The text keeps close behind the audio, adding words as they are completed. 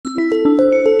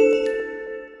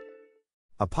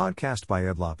a podcast by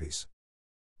Ed Lopes.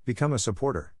 Become a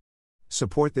supporter.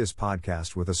 Support this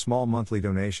podcast with a small monthly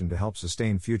donation to help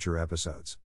sustain future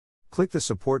episodes. Click the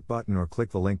support button or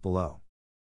click the link below.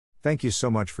 Thank you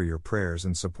so much for your prayers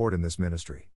and support in this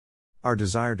ministry. Our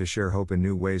desire to share hope in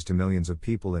new ways to millions of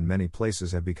people in many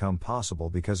places have become possible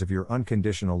because of your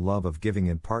unconditional love of giving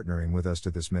and partnering with us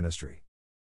to this ministry.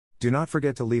 Do not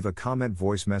forget to leave a comment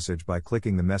voice message by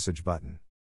clicking the message button.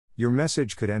 Your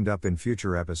message could end up in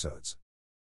future episodes.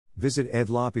 Visit Ed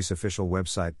Lopes' official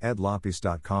website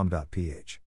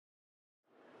edlopes.com.ph.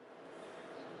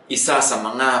 Isa sa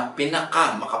mga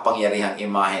pinaka-makapangyarihang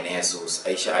imahe ni Jesus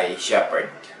ay siya ay shepherd.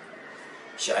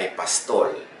 Siya ay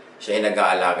pastol. Siya ay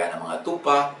nag-aalaga ng mga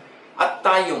tupa. At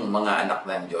tayong mga anak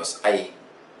ng Diyos ay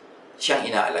siyang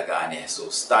inaalagaan ni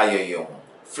Jesus. Tayo yung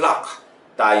flock.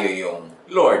 Tayo yung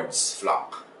Lord's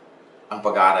flock. Ang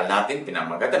pag-aaral natin,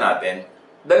 pinamagatan natin,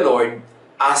 the Lord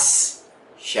as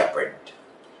shepherd.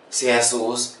 Si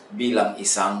Jesus bilang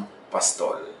isang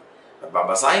pastol. At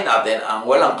babasahin natin ang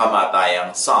walang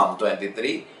kamatayang Psalm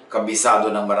 23,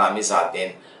 kabisado ng marami sa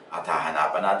atin, at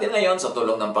hahanapan natin ngayon sa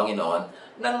tulong ng Panginoon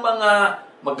ng mga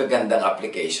magagandang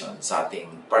application sa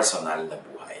ating personal na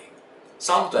buhay.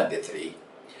 Psalm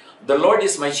 23, The Lord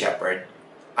is my shepherd,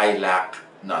 I lack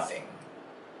nothing.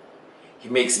 He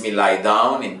makes me lie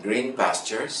down in green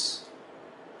pastures.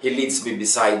 He leads me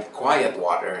beside quiet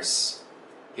waters.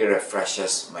 He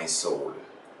refreshes my soul.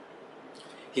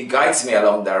 He guides me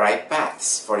along the right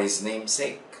paths for His name's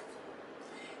sake.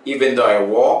 Even though I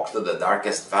walk through the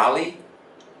darkest valley,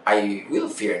 I will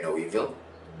fear no evil,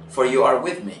 for you are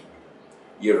with me.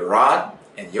 Your rod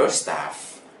and your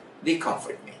staff, they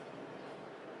comfort me.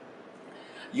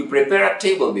 You prepare a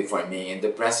table before me in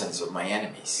the presence of my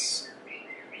enemies.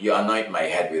 You anoint my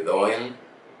head with oil,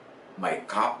 my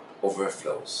cup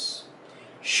overflows.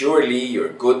 Surely your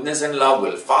goodness and love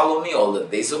will follow me all the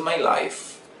days of my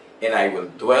life, and I will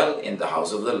dwell in the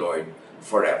house of the Lord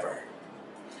forever.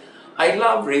 I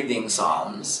love reading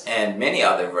Psalms and many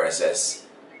other verses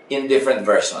in different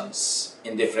versions,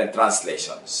 in different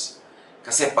translations.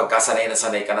 Kasi pagka sanay na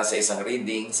sanay ka na sa isang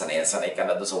reading, sanay na sanay ka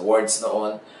na doon sa words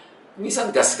noon, minsan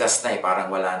gasgas na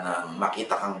parang wala nang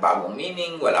makita kang bagong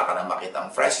meaning, wala ka nang makitang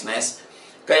freshness.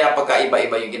 Kaya pagka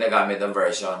iba-iba yung ginagamit ng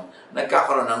version,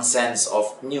 nagkakaroon ng sense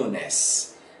of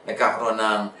newness. Nagkakaroon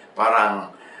ng parang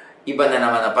iba na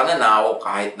naman na pananaw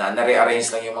kahit na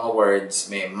nare-arrange lang yung mga words,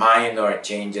 may minor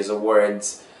changes of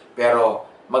words. Pero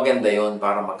maganda yun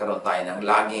para magkaroon tayo ng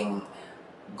laging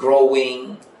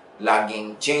growing,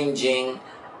 laging changing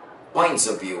points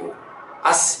of view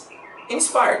as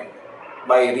inspired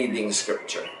by reading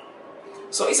Scripture.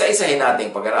 So, isa-isahin nating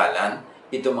pag-aralan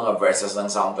itong mga verses ng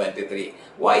Psalm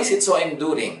 23. Why is it so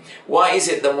enduring? Why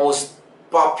is it the most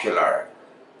popular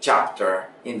chapter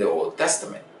in the Old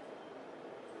Testament?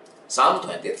 Psalm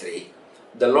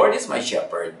 23, The Lord is my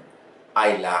shepherd,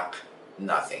 I lack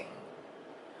nothing.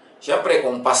 Siyempre,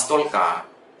 kung pastol ka,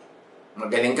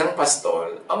 magaling kang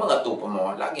pastol, ang mga tupa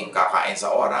mo laging kakain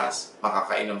sa oras,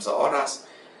 makakainom sa oras,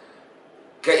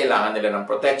 kailangan nila ng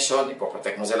protection,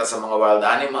 ipoprotect mo sila sa mga wild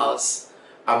animals.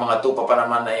 Ang mga tupa pa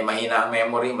naman ay mahina ang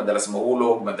memory, madalas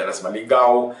mahulog, madalas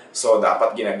maligaw, so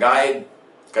dapat ginaguide.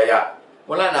 Kaya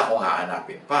wala na akong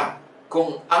hahanapin pa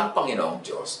kung ang Panginoong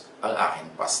Diyos ang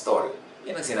aking pastol.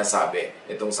 Yan ang sinasabi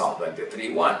itong Psalm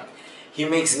 23:1. He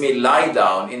makes me lie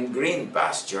down in green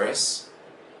pastures.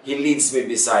 He leads me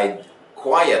beside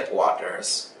quiet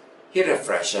waters. He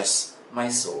refreshes my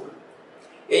soul.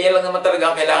 Yan lang naman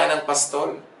talaga ang kailangan ng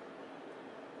pastol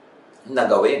na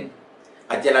gawin.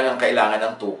 At yan lang ang kailangan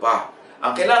ng tupa.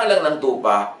 Ang kailangan lang ng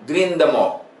tupa, grinda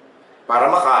mo para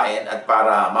makain at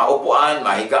para maupuan,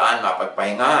 mahigaan,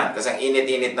 mapagpahingahan. Kasi ang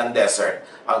init-init ng desert,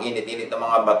 ang init-init ng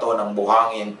mga bato ng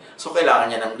buhangin. So kailangan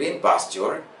niya ng green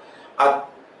pasture. At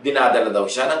dinadala daw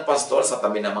siya ng pastol sa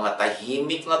tabi ng mga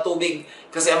tahimik na tubig.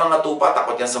 Kasi ang mga tupa,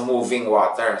 takot yan sa moving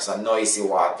water, sa noisy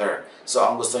water. So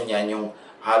ang gusto niya yung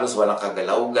halos walang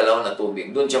kagalaw-galaw na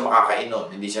tubig. Doon siya makakainom,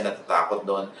 hindi siya natatakot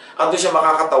doon. At doon siya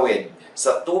makakatawid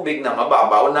sa tubig na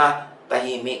mababaw na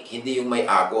tahimik, hindi yung may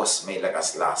agos, may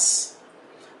lagaslas.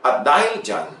 At dahil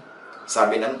dyan,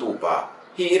 sabi ng tupa,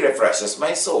 He refreshes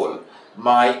my soul.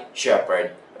 My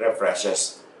shepherd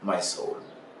refreshes my soul.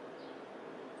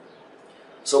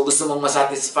 So gusto mong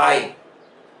masatisfy,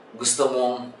 gusto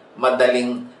mong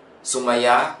madaling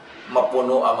sumaya,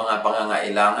 mapuno ang mga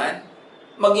pangangailangan,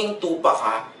 maging tupa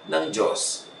ka ng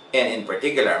Diyos. And in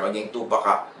particular, maging tupa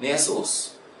ka ni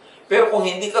Jesus. Pero kung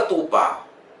hindi ka tupa,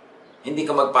 hindi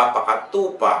ka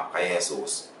magpapakatupa kay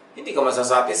Jesus, hindi ka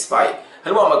masasatisfy.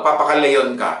 Halimbawa,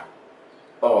 magpapakalayon ka.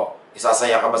 O,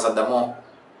 isasaya ka ba sa damo?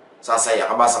 Sasaya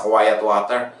ka ba sa quiet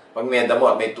water? Pag may damo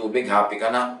at may tubig, happy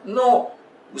ka na? No!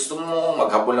 Gusto mo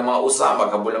maghabol ng mga usa,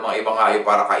 maghabol ng mga ibang hayop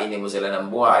para kainin mo sila ng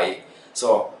buhay.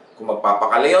 So, kung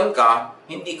magpapakalayon ka,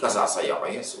 hindi ka sasaya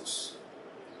kay Jesus.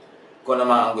 Kung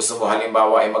naman ang gusto mo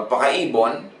halimbawa ay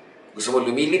magpakaibon, gusto mo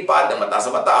lumilipad ng mataas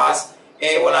sa mataas,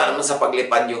 wala naman sa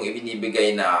paglipad yung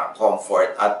ibinibigay na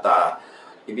comfort at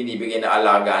ibinibigay na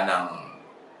alaga ng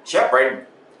shepherd.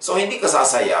 So, hindi ka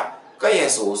sasaya kay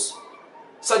Jesus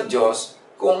sa Diyos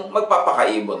kung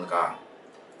magpapakaibon ka.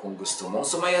 Kung gusto mong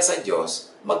sumaya sa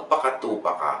Diyos,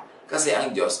 magpakatupa ka. Kasi ang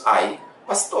Diyos ay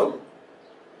pastol.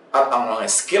 At ang mga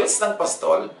skills ng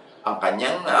pastol, ang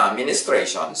kanyang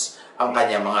ministrations, ang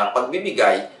kanyang mga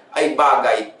pagbibigay, ay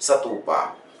bagay sa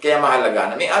tupa. Kaya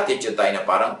mahalaga na may attitude tayo na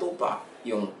parang tupa.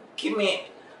 Yung kimi,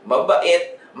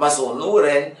 mabait,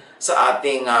 masunurin sa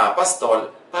ating pastol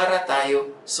para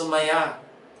tayo sumaya.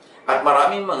 At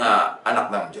maraming mga anak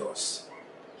ng Diyos,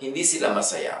 hindi sila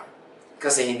masaya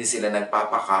kasi hindi sila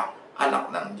nagpapaka-anak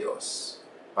ng Diyos.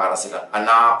 Para silang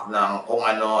anak ng kung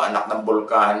ano, anak ng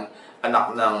bulkan,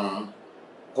 anak ng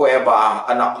kuweba,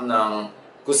 anak ng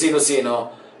kung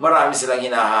sino-sino. Marami silang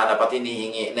hinahanap at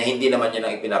hinihingi na hindi naman yun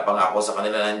ang ipinapangako sa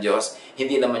kanila ng Diyos,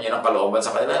 hindi naman yun ang kalooban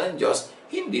sa kanila ng Diyos,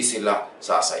 hindi sila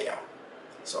sasaya.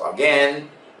 So again,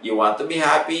 you want to be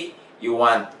happy, you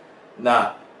want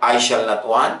na I shall not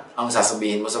want, ang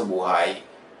sasabihin mo sa buhay,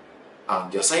 ang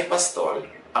Diyos ay pastol,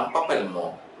 ang papel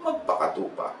mo,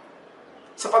 magpakatupa.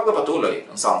 Sa pagpapatuloy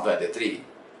ng Psalm 23,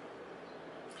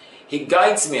 He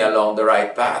guides me along the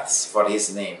right paths for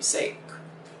His name's sake.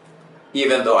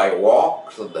 Even though I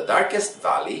walk through the darkest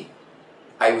valley,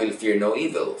 I will fear no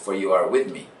evil, for you are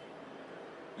with me.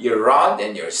 Your rod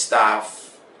and your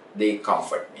staff, they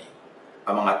comfort me.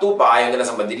 Ang mga tupa, ayaw nila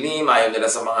sa madilim, ayaw nila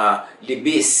sa mga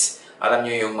libis. Alam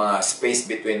nyo yung mga space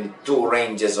between two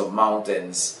ranges of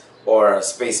mountains or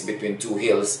space between two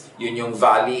hills. Yun yung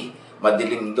valley,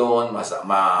 madilim doon,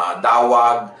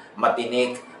 madawag,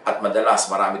 matinik, at madalas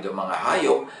marami doon mga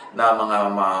hayop na mga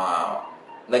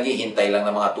naghihintay lang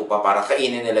ng mga tupa para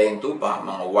kainin nila yung tupa,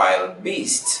 mga wild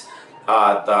beasts.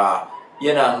 At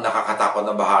yun ang nakakatakot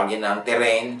na bahagi ng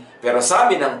terrain. Pero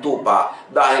sabi ng tupa,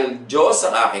 dahil Diyos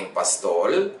ang aking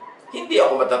pastol, hindi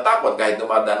ako matatakot kahit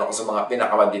dumadaan ako sa mga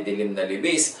pinakamadidilim na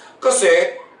libis. Kasi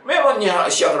meron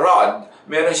siyang rod,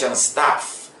 meron siyang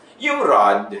staff. Yung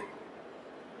rod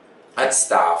at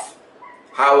staff,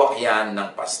 hawak yan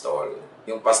ng pastol.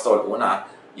 Yung pastol, una,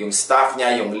 yung staff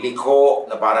niya, yung liko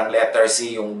na parang letter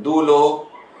C, yung dulo,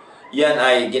 yan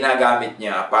ay ginagamit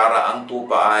niya para ang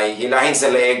tupa ay hilahin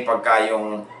sa leeg pagka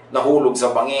yung nahulog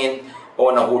sa bangin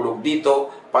o nahulog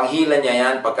dito. Panghila niya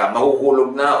yan pagka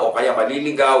mahuhulog na o kaya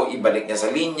maliligaw, ibalik niya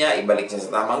sa linya, ibalik niya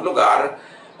sa tamang lugar.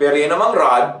 Pero yun namang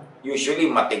rod, usually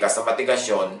matigas na matigas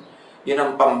yun, yun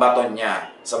ang pambaton niya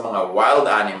sa mga wild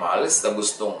animals na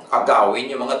gustong agawin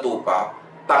yung mga tupa,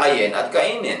 tangayin at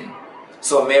kainin.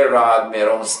 So may rod,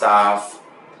 merong staff.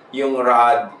 Yung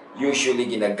rod, usually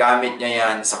ginagamit niya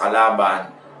yan sa kalaban.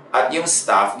 At yung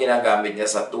staff, ginagamit niya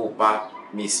sa tupa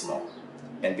mismo.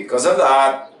 And because of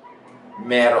that,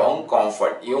 merong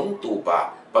comfort yung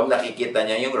tupa pag nakikita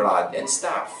niya yung rod and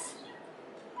staff.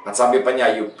 At sabi pa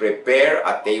niya, you prepare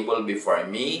a table before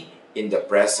me in the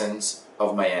presence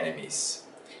of my enemies.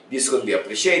 This would be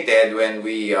appreciated when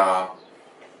we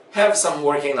have some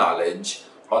working knowledge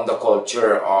on the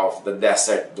culture of the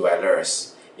desert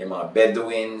dwellers. Yung mga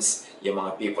Bedouins, yung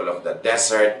mga people of the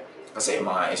desert, kasi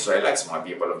yung mga Israelites, mga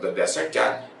people of the desert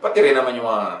yan, pati rin naman yung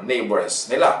mga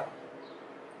neighbors nila.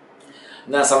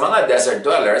 Na sa mga desert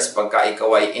dwellers, pagka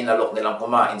ikaw ay inalok nilang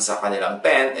kumain sa kanilang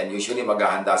tent, and usually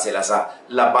maghahanda sila sa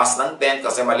labas ng tent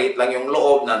kasi maliit lang yung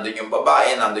loob, nandun yung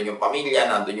babae, nandun yung pamilya,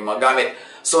 nandun yung mga gamit.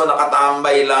 So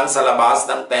nakatambay lang sa labas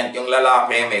ng tent yung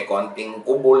lalaki, may konting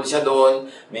kubol siya doon,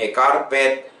 may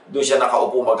carpet, doon siya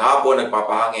nakaupo maghapon,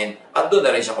 nagpapahangin, at doon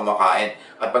na rin siya kumakain.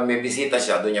 At pag may bisita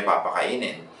siya, doon niya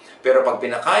papakainin. Pero pag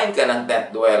pinakain ka ng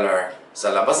tent dweller,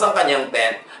 sa labas ng kanyang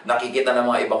tent, nakikita ng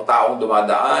mga ibang taong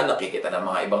dumadaan, nakikita ng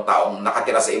mga ibang taong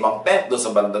nakatira sa ibang tent,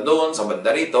 doon, sa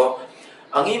banda rito.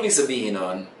 Ang ibig sabihin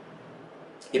nun,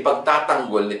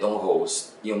 ipagtatanggol nitong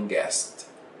host, yung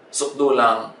guest, sukdo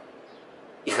lang,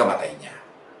 ikamatay niya.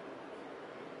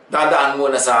 Dadaan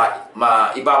muna sa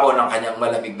ibabaw ng kanyang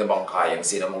malamig na bangkay ang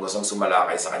sino mong gustong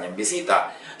sumalakay sa kanyang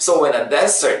bisita. So when a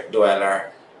desert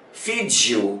dweller feeds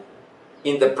you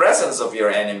in the presence of your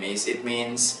enemies, it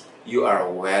means you are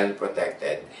well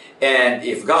protected. And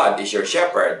if God is your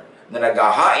shepherd na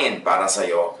naghahain para sa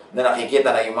iyo, na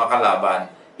nakikita na yung mga kalaban,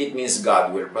 it means God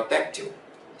will protect you.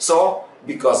 So,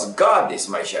 because God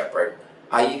is my shepherd,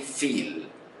 I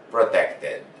feel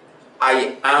protected.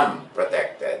 I am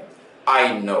protected.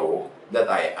 I know that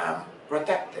I am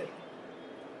protected.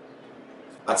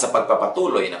 At sa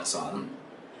pagpapatuloy ng Psalm,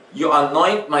 you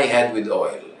anoint my head with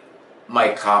oil,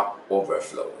 my cup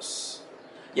overflows.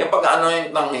 Yung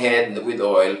pag-anoint ng head with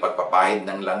oil, pagpapahid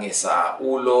ng langis sa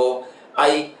ulo,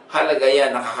 ay halaga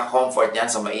yan, nakaka-comfort yan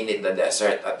sa mainit na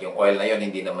desert. At yung oil na yun,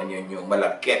 hindi naman yun yung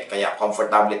malagkit, kaya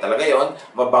comfortable talaga yun,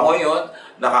 mabango yun,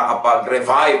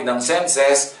 nakakapag-revive ng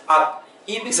senses, at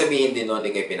ibig sabihin din nun,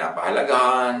 ikay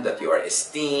pinapahalagahan, that you are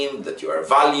esteemed, that you are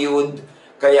valued.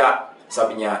 Kaya,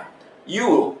 sabi niya,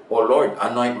 you, O Lord,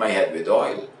 anoint my head with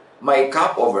oil. My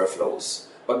cup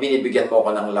overflows. Pag binibigyan mo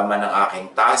ko ng laman ng aking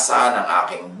tasa, ng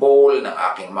aking bowl, ng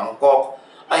aking mangkok,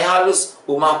 ay halos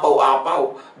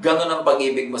umapaw-apaw. Ganon ang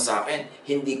pag-ibig mo sa akin.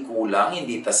 Hindi kulang,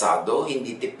 hindi tasado,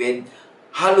 hindi tipid.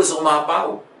 Halos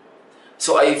umapaw.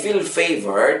 So I feel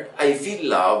favored, I feel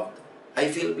loved, I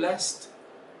feel blessed.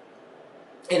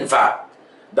 In fact,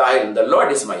 dahil the Lord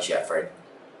is my shepherd,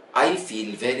 I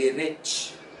feel very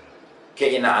rich.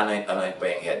 Kaya ina-anoint pa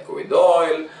yung head ko with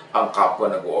oil, ang cup ko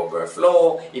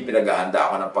nag-overflow, ipinaghahanda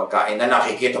ako ng pagkain na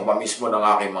nakikita pa mismo ng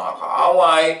aking mga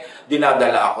kaaway,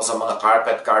 dinadala ako sa mga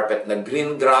carpet na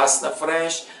green grass na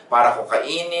fresh, para ko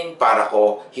kainin, para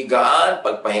ko higaan,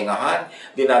 pagpahingahan,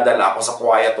 dinadala ako sa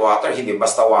quiet water, hindi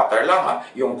basta water lang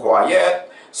yung quiet.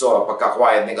 So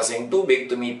pagka-quiet din kasi yung tubig,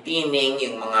 tumitining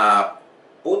yung mga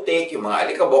putik, yung mga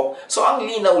alikabok. So ang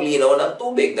linaw-linaw ng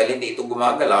tubig dahil hindi ito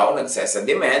gumagalaw,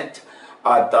 nagsesediment.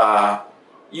 At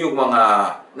yung mga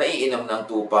naiinom ng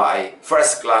tupa ay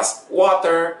first class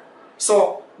water.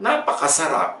 So,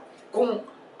 napakasarap kung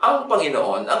ang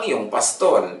Panginoon ang iyong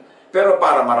pastol. Pero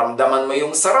para maramdaman mo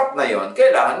yung sarap na yon,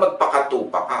 kailangan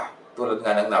magpakatupa ka. Tulad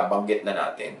nga ng nabanggit na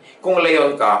natin. Kung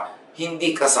leon ka,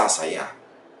 hindi ka sasaya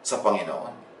sa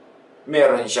Panginoon.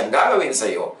 Meron siyang gagawin sa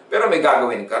iyo, pero may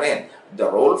gagawin ka rin. The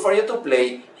role for you to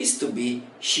play is to be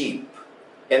sheep.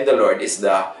 And the Lord is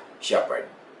the shepherd.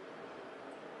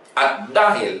 At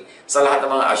dahil sa lahat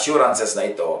ng mga assurances na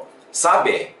ito,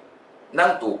 sabi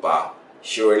ng tupa,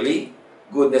 surely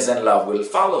goodness and love will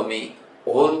follow me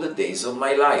all the days of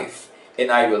my life, and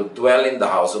I will dwell in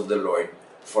the house of the Lord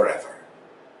forever.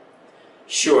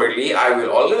 Surely I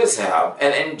will always have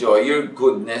and enjoy your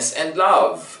goodness and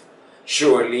love.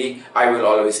 Surely I will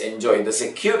always enjoy the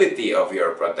security of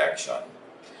your protection.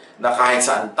 Na kahit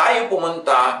saan tayo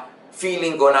pumunta,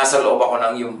 feeling ko nasa loob ako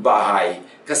ng iyong bahay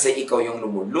kasi ikaw yung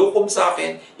lumulukob sa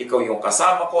akin, ikaw yung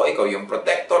kasama ko, ikaw yung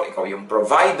protector, ikaw yung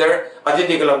provider, at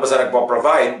hindi ka lang basta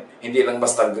nagpo-provide, hindi lang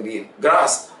basta green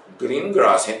grass,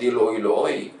 hindi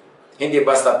looy-looy, hindi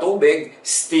basta tubig,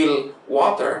 still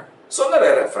water. So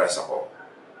nare-refresh ako.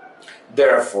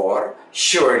 Therefore,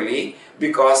 surely,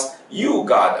 because you,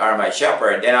 God, are my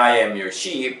shepherd and I am your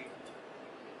sheep,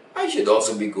 I should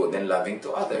also be good and loving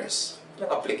to others.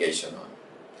 Yung application nun.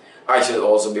 I should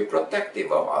also be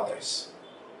protective of others.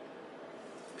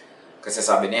 Kasi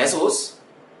sabi ni Jesus,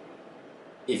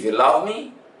 if you love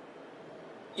me,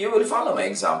 you will follow my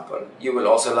example. You will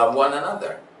also love one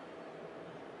another.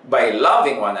 By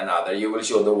loving one another, you will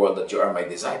show the world that you are my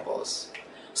disciples.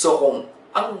 So kung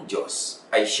ang Diyos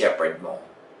ay shepherd mo,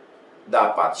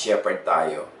 dapat shepherd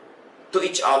tayo to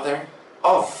each other,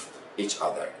 of each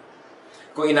other.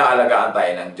 Kung inaalagaan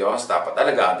tayo ng Diyos, dapat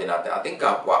alagaan din natin ating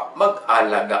kapwa,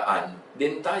 mag-alagaan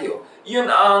din tayo. Yun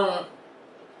ang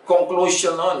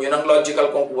conclusion nun, yun ang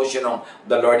logical conclusion ng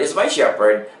the Lord is my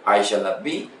shepherd, I shall not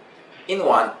be in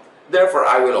want, therefore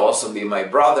I will also be my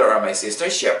brother or my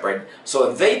sister's shepherd,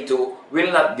 so they too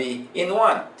will not be in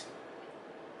want.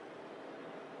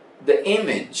 The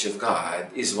image of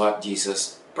God is what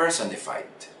Jesus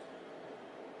personified.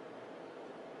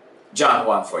 John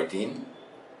 1:14,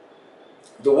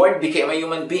 the Word became a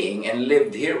human being and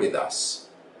lived here with us.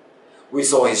 We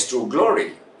saw His true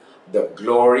glory, the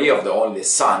glory of the only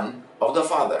Son of the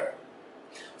Father.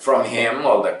 From Him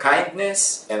all the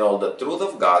kindness and all the truth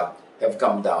of God have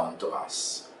come down to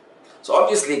us. So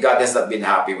obviously, God has not been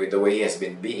happy with the way He has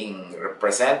been being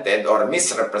represented or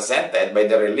misrepresented by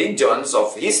the religions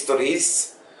of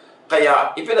histories.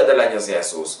 Kaya ipinadala niya si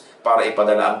Jesus para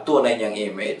ipadala ang tunay niyang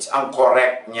image, ang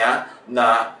correct niya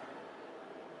na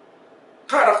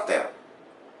character.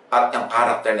 At ang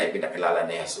character na ipinakilala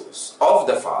ni Jesus of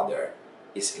the Father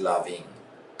is loving,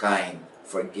 kind,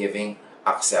 forgiving,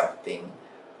 accepting,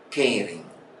 caring.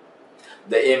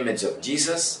 The image of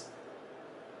Jesus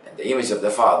and the image of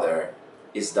the Father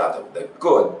is that of the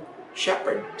good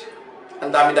shepherd.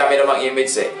 Ang dami-dami namang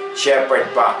image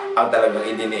shepherd pa ang talagang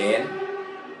idiniin.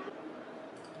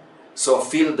 So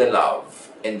feel the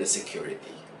love and the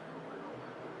security.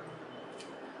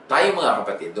 Tayo mga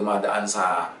kapatid, dumadaan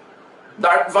sa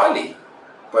Dark Valley.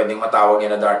 Pwedeng matawag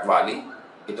yan na Dark Valley.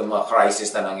 Itong mga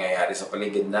crisis na nangyayari sa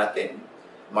paligid natin,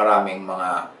 maraming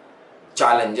mga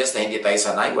challenges na hindi tayo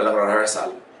sanay, walang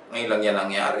rehearsal. Ngayon lang yan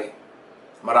nangyari.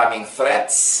 Maraming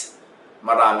threats,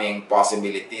 maraming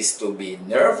possibilities to be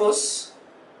nervous,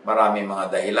 maraming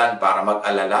mga dahilan para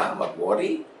mag-alala,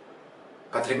 mag-worry.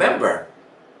 But remember,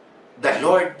 the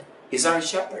Lord is our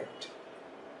shepherd.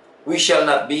 We shall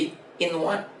not be in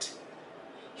want.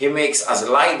 He makes us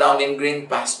lie down in green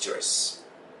pastures.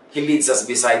 He leads us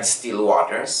beside still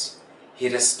waters. He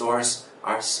restores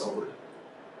our soul.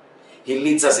 He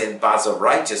leads us in paths of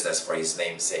righteousness for His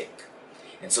name's sake.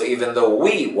 And so even though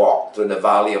we walk through the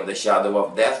valley of the shadow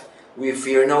of death, we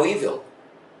fear no evil.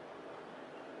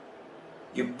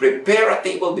 You prepare a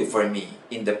table before me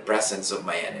in the presence of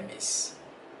my enemies.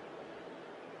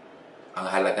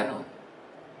 Ang halaga nun,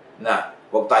 na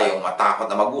huwag tayong matakot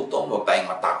na magutom, huwag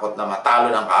tayong matakot na matalo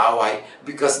ng kaaway,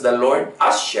 because the Lord,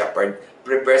 as shepherd,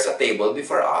 prepares a table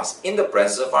before us in the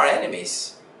presence of our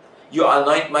enemies. You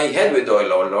anoint my head with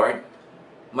oil, O Lord.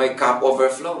 My cup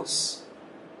overflows.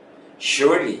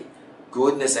 Surely,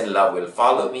 goodness and love will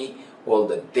follow me all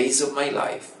the days of my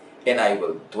life, and I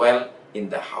will dwell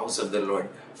in the house of the Lord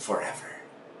forever.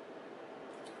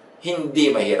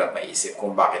 Hindi mahirap maisip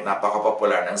kung bakit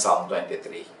napaka-popular ng Psalm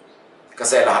 23.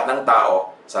 Kasi lahat ng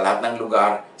tao, sa lahat ng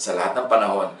lugar, sa lahat ng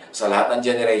panahon, sa lahat ng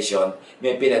generation,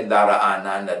 may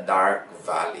pinagdaraanan na dark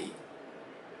valley.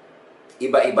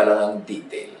 Iba-iba lang ang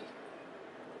detail.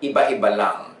 Iba-iba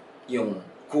lang yung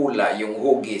kulay, yung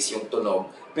hugis, yung tunog.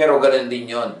 Pero ganun din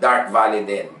yon, dark valley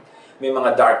din. May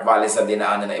mga dark valleys na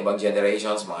dinaanan ng ibang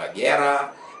generations, mga giyera,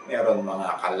 meron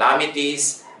mga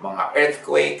calamities, mga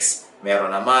earthquakes,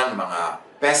 meron naman mga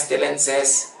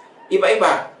pestilences.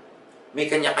 Iba-iba. May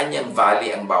kanya-kanyang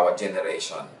valley ang bawat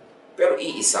generation. Pero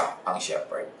iisa ang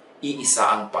shepherd.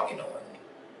 Iisa ang Panginoon.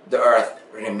 The earth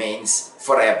remains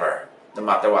forever, no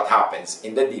matter what happens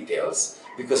in the details,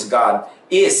 because God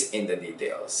is in the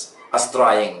details. As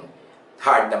trying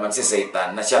hard naman si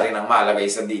Satan na siya rin ang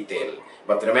malagay sa detail.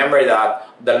 But remember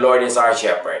that the Lord is our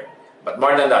shepherd. But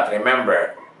more than that,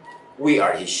 remember, we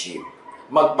are His sheep.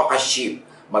 Magpaka-sheep,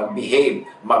 mag-behave,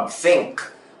 mag-think,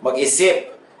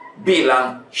 mag-isip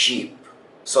bilang sheep.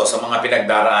 So, sa mga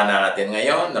pinagdaraanan natin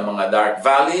ngayon, ng mga dark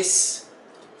valleys,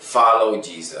 follow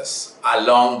Jesus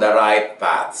along the right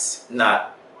paths,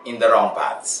 not in the wrong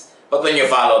paths. But when you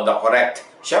follow the correct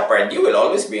shepherd, you will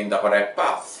always be in the correct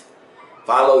path.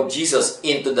 Follow Jesus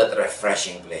into that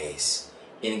refreshing place,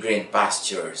 in green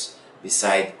pastures,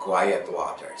 beside quiet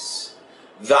waters.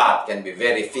 That can be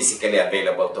very physically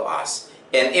available to us.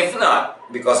 And if not,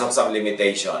 because of some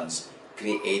limitations,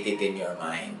 create it in your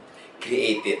mind.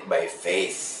 Create it by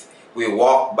faith. We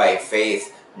walk by faith,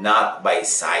 not by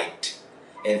sight.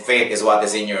 And faith is what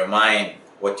is in your mind,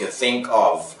 what you think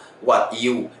of, what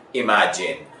you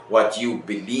imagine, what you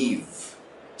believe.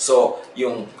 So,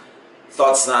 yung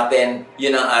thoughts natin,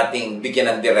 yun ang ating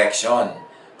bigyan ng direction.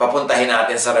 Papuntahin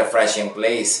natin sa refreshing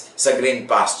place, sa green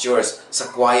pastures, sa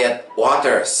quiet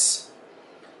waters.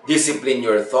 Discipline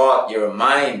your thought, your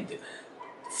mind.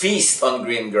 Feast on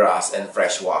green grass and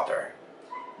fresh water.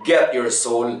 Get your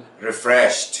soul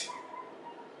refreshed.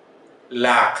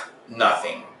 Lack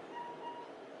nothing.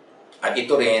 At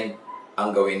ito rin ang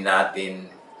gawin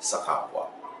natin sa kapwa.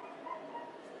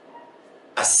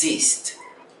 Assist,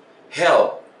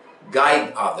 help,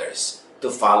 guide others to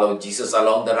follow Jesus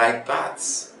along the right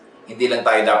paths. Hindi lang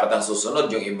tayo dapat ang susunod,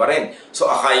 yung iba rin. So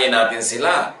akayin natin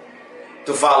sila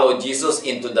to follow Jesus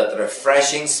into that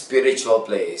refreshing spiritual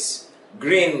place,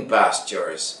 green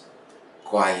pastures,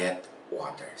 quiet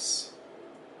waters.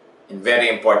 And very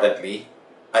importantly,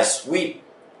 as we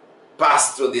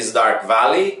pass through this dark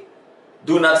valley,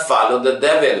 do not follow the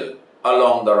devil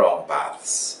along the wrong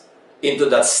paths,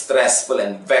 into that stressful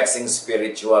and vexing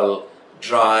spiritual,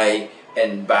 dry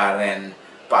and barren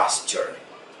pasture.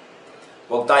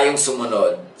 Huwag tayong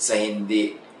sumunod sa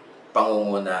hindi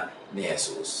pangunguna ni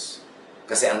Jesus.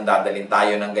 Kasi ang dadalhin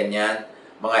tayo ng ganyan,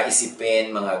 mga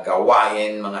isipin, mga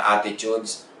gawain, mga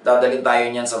attitudes, dadalhin tayo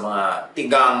niyan sa mga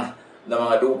tigang na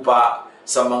mga lupa,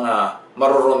 sa mga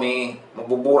marurumi,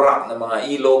 mabuburak na mga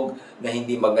ilog na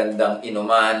hindi magandang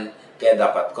inuman. Kaya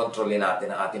dapat kontrolin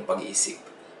natin ang ating pag-iisip.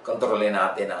 Kontrolin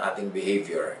natin ang ating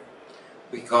behavior.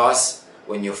 Because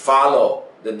when you follow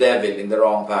the devil in the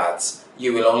wrong paths,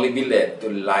 you will only be led to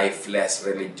lifeless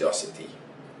religiosity.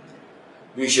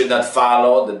 We should not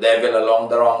follow the devil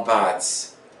along the wrong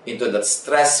paths into that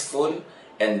stressful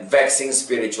and vexing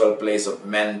spiritual place of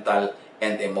mental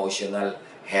and emotional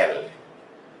hell.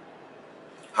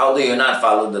 How do you not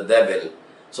follow the devil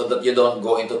so that you don't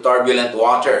go into turbulent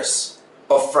waters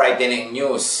of frightening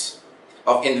news,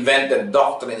 of invented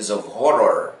doctrines of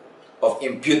horror, of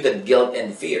imputed guilt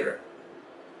and fear,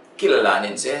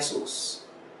 kilalanin si Jesus.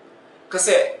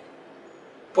 Kasi,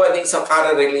 pwedeng sa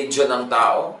kare-religion ng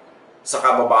tao, sa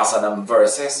kababasa ng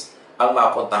verses, ang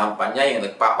mapuntahan pa niya yung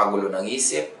nagpapagulo ng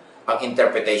isip, ang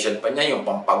interpretation pa niya yung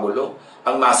pampagulo,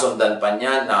 ang masundan pa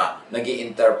niya na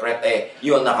nag-i-interpret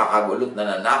yung nakakagulot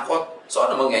na nanakot. So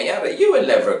ano mangyayari? You will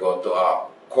never go to a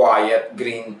quiet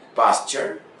green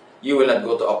pasture. You will not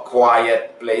go to a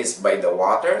quiet place by the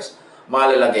waters.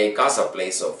 Malalagay ka sa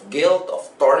place of guilt,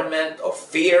 of torment, of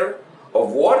fear,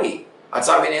 of worry. At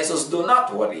sabi ni Jesus, do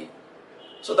not worry.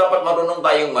 So dapat marunong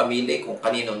tayong mamili kung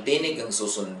kaninong tinig ang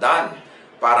susundan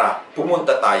para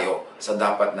pumunta tayo sa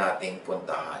dapat nating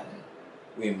puntahan.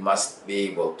 We must be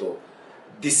able to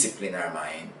discipline our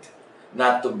mind,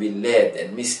 not to be led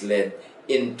and misled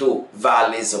into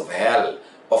valleys of hell,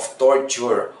 of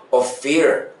torture, of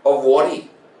fear, of worry,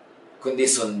 kundi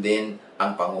sundin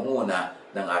ang pangunguna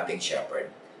ng ating shepherd.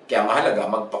 Kaya mahalaga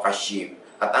magpaka-sheep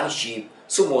at ang sheep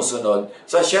sumusunod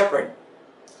sa shepherd.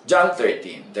 John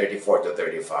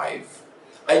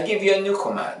 13:34-35, I give you a new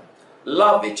command.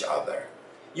 Love each other.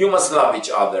 You must love each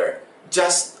other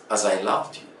just as I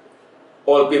loved you.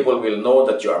 All people will know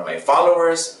that you are my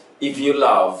followers if you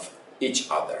love each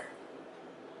other.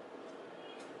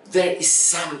 There is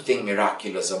something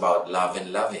miraculous about love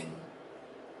and loving.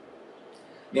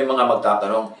 May mga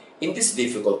magtatanong, in these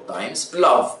difficult times,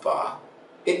 love pa?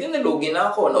 Dinalugi na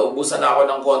ako, naubusan na ako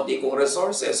ng konti kong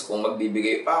resources. Kung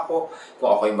magbibigay pa ako,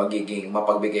 kung ako'y magiging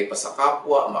mapagbigay pa sa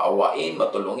kapwa, maawain,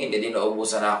 matulungin,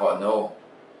 naubusan na ako. No.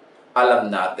 Alam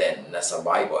natin na sa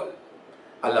Bible,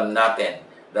 alam natin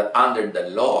that under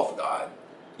the law of God,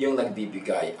 yung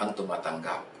nagbibigay ang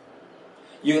tumatanggap.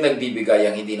 Yung nagbibigay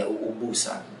ang hindi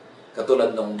nauubusan.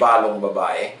 Katulad ng balong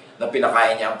babae na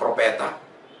pinakain niya ang propeta.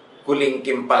 Huling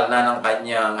kimpal na ng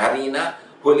kanyang harina,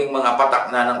 huling mga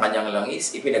patak na ng kanyang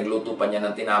langis, ipinagluto pa niya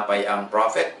ng tinapay ang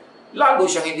prophet. Lalo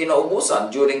siyang hindi naubusan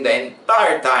during the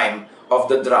entire time of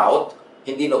the drought.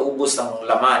 Hindi naubos ang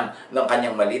laman ng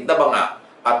kanyang maliit na banga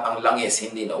at ang langis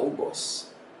hindi naubos.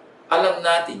 Alam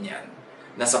natin yan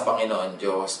na sa Panginoon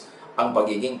Diyos, ang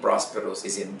pagiging prosperous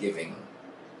is in giving.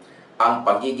 Ang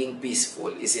pagiging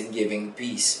peaceful is in giving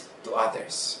peace to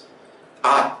others.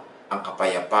 At ang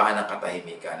kapayapaan ng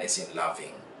katahimikan is in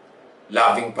loving.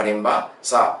 Loving pa rin ba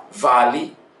sa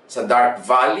valley, sa dark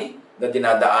valley na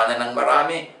dinadaanan ng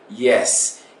marami?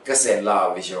 Yes, kasi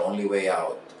love is your only way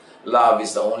out. Love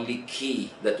is the only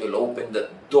key that will open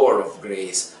the door of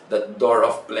grace, the door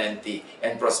of plenty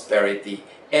and prosperity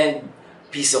and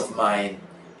peace of mind,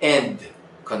 and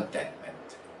contentment.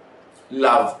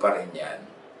 Love pa rin yan.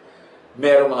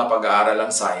 Merong mga pag-aaral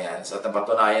ang science at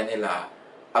napatunayan nila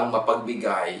ang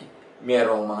mapagbigay,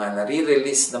 merong mga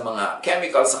nare-release na mga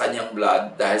chemicals sa kanyang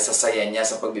blood dahil sa saya niya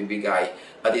sa pagbibigay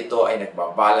at ito ay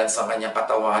nagbabalance ang kanyang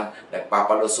katawan,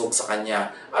 nagpapalusog sa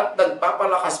kanya at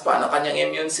nagpapalakas pa ng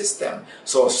kanyang immune system.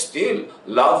 So still,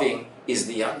 loving is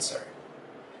the answer.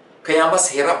 Kaya mas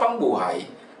hirap ang buhay,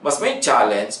 mas may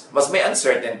challenge, mas may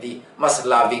uncertainty, mas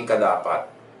loving ka dapat.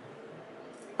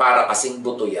 Para kasing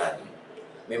buto yan.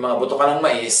 May mga buto ka ng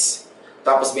mais,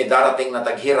 tapos may darating na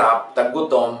taghirap,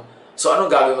 taggutom. So anong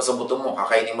gagawin mo sa buto mo?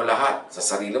 Kakainin mo lahat. Sa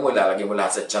sarili mo, ilalagay mo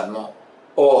lahat sa tiyan mo.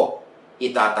 O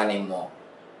itatanim mo.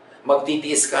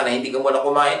 Magtitiis ka na hindi ka muna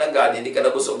kumain agad, hindi ka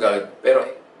nabusog agad, pero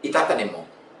itatanim mo.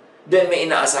 Then may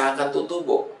inaasahan kang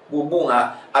tutubo,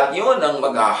 bubunga, at yun ang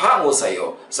maghahango sa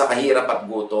iyo sa kahirap at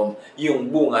gutom,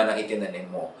 yung bunga ng itinanim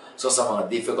mo. So sa mga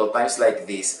difficult times like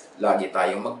this, lagi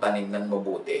tayong magtanim ng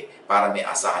mabuti para may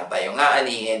asahan tayong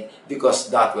aanihin because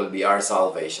that will be our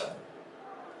salvation.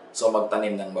 So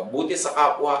magtanim ng mabuti sa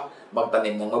kapwa,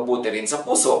 magtanim ng mabuti rin sa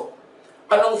puso.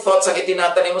 Anong thoughts ang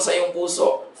itinatanim mo sa iyong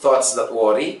puso? Thoughts that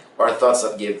worry or thoughts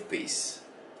that give peace?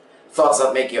 Thoughts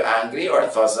that make you angry or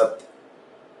thoughts that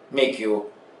make you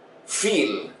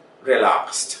feel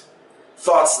relaxed?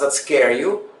 Thoughts that scare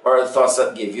you or thoughts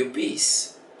that give you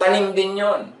peace? Tanim din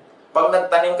yon. Pag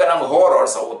nagtanim ka ng horror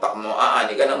sa utak mo,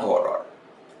 aani ka ng horror.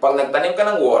 Pag nagtanim ka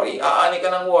ng worry, aani ka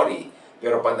ng worry.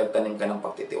 Pero pag nagtanim ka ng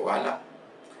pagtitiwala,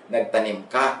 nagtanim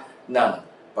ka ng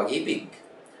pag-ibig,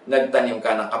 nagtanim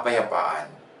ka ng kapayapaan,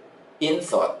 in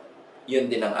thought, yun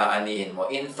din ang aanihin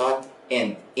mo, in thought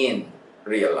and in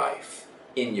real life,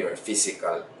 in your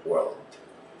physical world.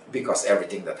 Because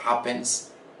everything that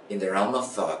happens in the realm of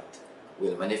thought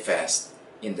will manifest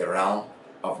in the realm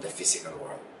of the physical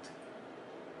world.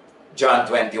 John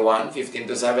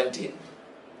 21:15-17.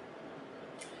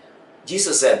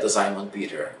 Jesus said to Simon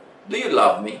Peter, "Do you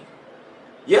love me?"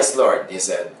 "Yes, Lord," he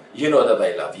said. "You know that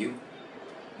I love you."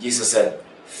 Jesus said,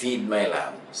 "Feed my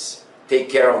lambs. Take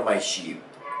care of my sheep.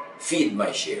 Feed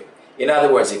my sheep." In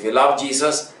other words, if you love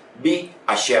Jesus, Be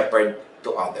a shepherd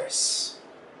to others.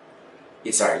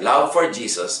 It's our love for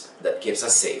Jesus that keeps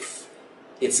us safe.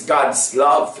 It's God's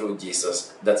love through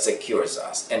Jesus that secures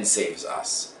us and saves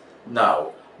us.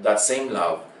 Now, that same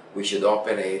love, we should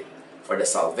operate for the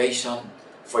salvation,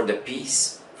 for the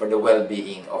peace, for the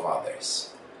well-being of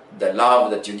others. The love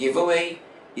that you give away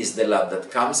is the love that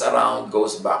comes around,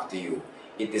 goes back to you.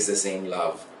 It is the same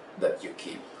love that you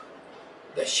keep.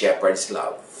 The shepherd's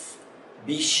love.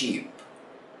 Be sheep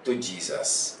to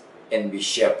Jesus and be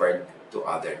shepherd to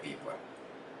other people.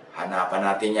 Hanapan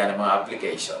natin yan ng mga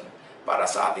application para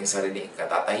sa ating sariling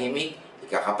katatahimik,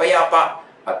 ikakapayapa,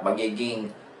 at magiging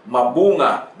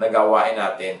mabunga na gawain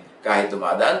natin kahit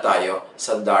dumadaan tayo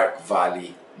sa dark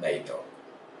valley na ito.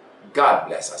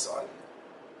 God bless us all.